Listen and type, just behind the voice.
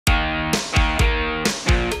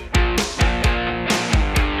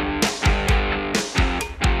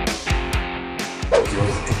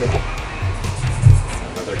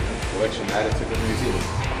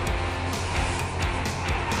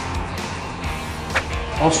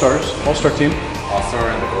All-star team. All-star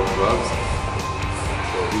and the Golden Gloves.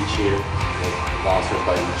 So each year, like All-stars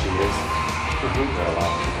by each year. They're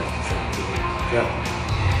allowed to have Yeah.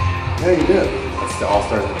 Yeah, you did. That's the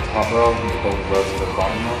All-stars at the top row and the Golden Gloves at the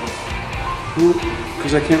bottom row.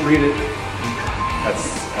 Because I can't read it. That's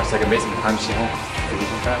our second baseman, Han Shi-hong.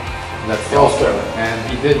 That's the All-star. And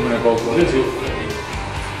he did win a Gold Glove 2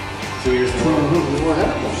 years in a row. What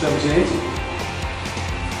happened? 17, 18?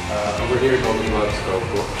 Over here, Golden Gloves go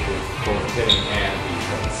for hitting and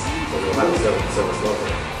defense. So we'll have silver silver.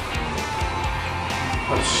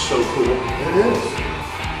 That's so cool. It is.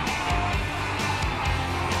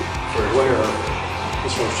 Where?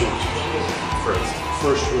 This one's James.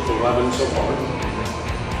 First with 11 so far.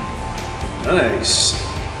 Nice.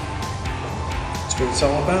 That's what it's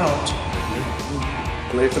all about.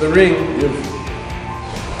 Play for the ring.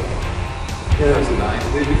 Yeah,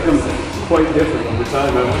 they become quite different over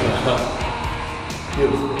time.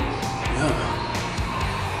 Yeah.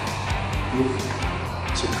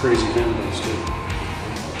 It's a crazy handbase too.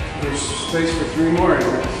 There's space for 3 more in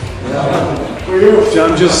here. Yeah. For you.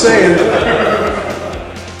 I'm just saying.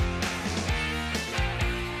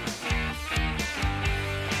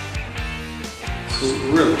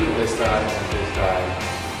 Really cool. This guy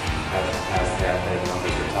has to have their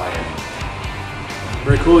numbers retired.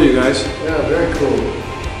 Very cool, you guys. Yeah, very cool.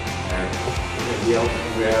 And we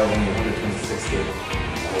have only 126 games.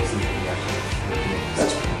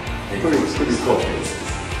 That's pretty cool.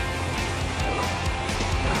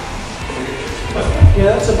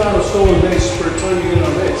 Yeah, that's about a stolen base per time you get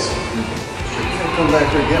on base. Come back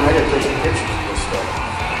here again. I got to take some pictures of this stuff.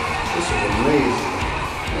 This is amazing.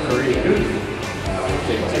 Very good.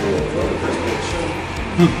 Game 2 of the first pitch.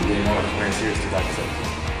 Game 1 of the Grand Series 2017.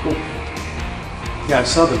 Cool. Yeah, I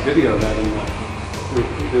saw the video of that in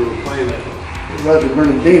they were playing it. Roger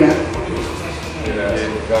Bernardina.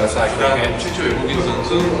 Got a cycling hit. 최초 외국인 선수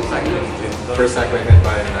first cycling hit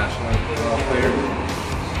by a national player.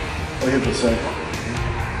 I hit the cycle.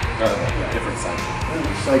 Different cycle.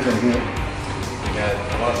 Cycling hit. We had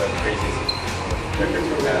a lot of the craziest records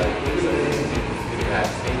we've had. We've had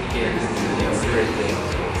 8 games, 8 straight games,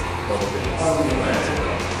 double digits.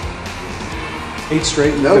 8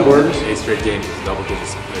 straight? That works. 8 straight games with double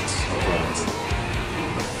digits splits of runs.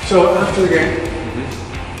 So after the game?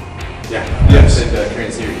 Yeah. Yes. In the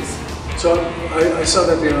Grand Series. So I saw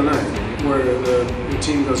that the other night, where the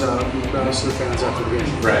team goes out and bows to the fans after the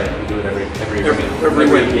game. Right. We do it every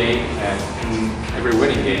winning game, and every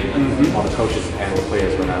winning game, all the coaches and the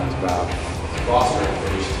players went out to bow. Roster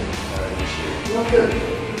for each year. Okay.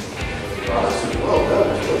 Well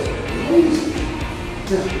done. Amazing.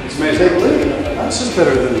 It's amazing. This is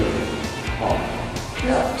better than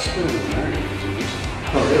Yeah. it's better than American disease.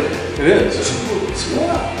 Oh, really? It is.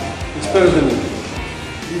 Yeah. It's better than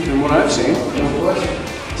what I've seen. No question.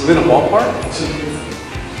 Within a ballpark. It's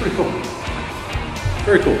pretty cool.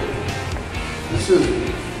 Very cool. This is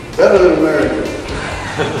better than America.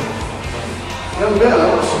 Young man, I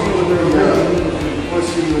want to see you in there now. I want to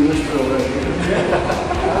see you in this drill right here.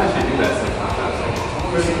 I should do that sometime.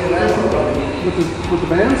 With the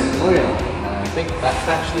bands? Oh yeah. I think that's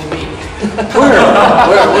actually me.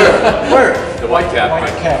 Where? The white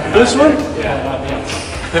cap. This one?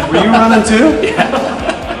 Yeah. Were you running too? Yeah.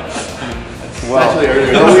 Well, Actually,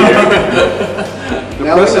 earlier the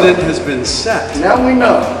precedent has been set. Now we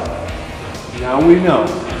know. Now we know.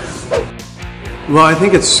 Well, I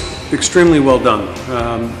think it's extremely well done.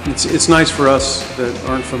 It's nice for us that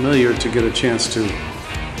aren't familiar to get a chance to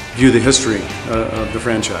view the history of the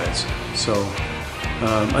franchise. So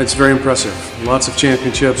it's very impressive. Lots of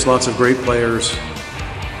championships, lots of great players.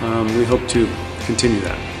 We hope to continue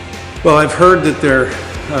that. Well, I've heard that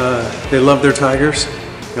they love their Tigers.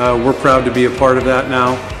 We're proud to be a part of that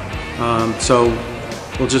now. So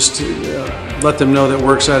we'll just let them know that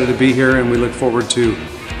we're excited to be here and we look forward to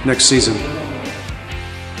next season.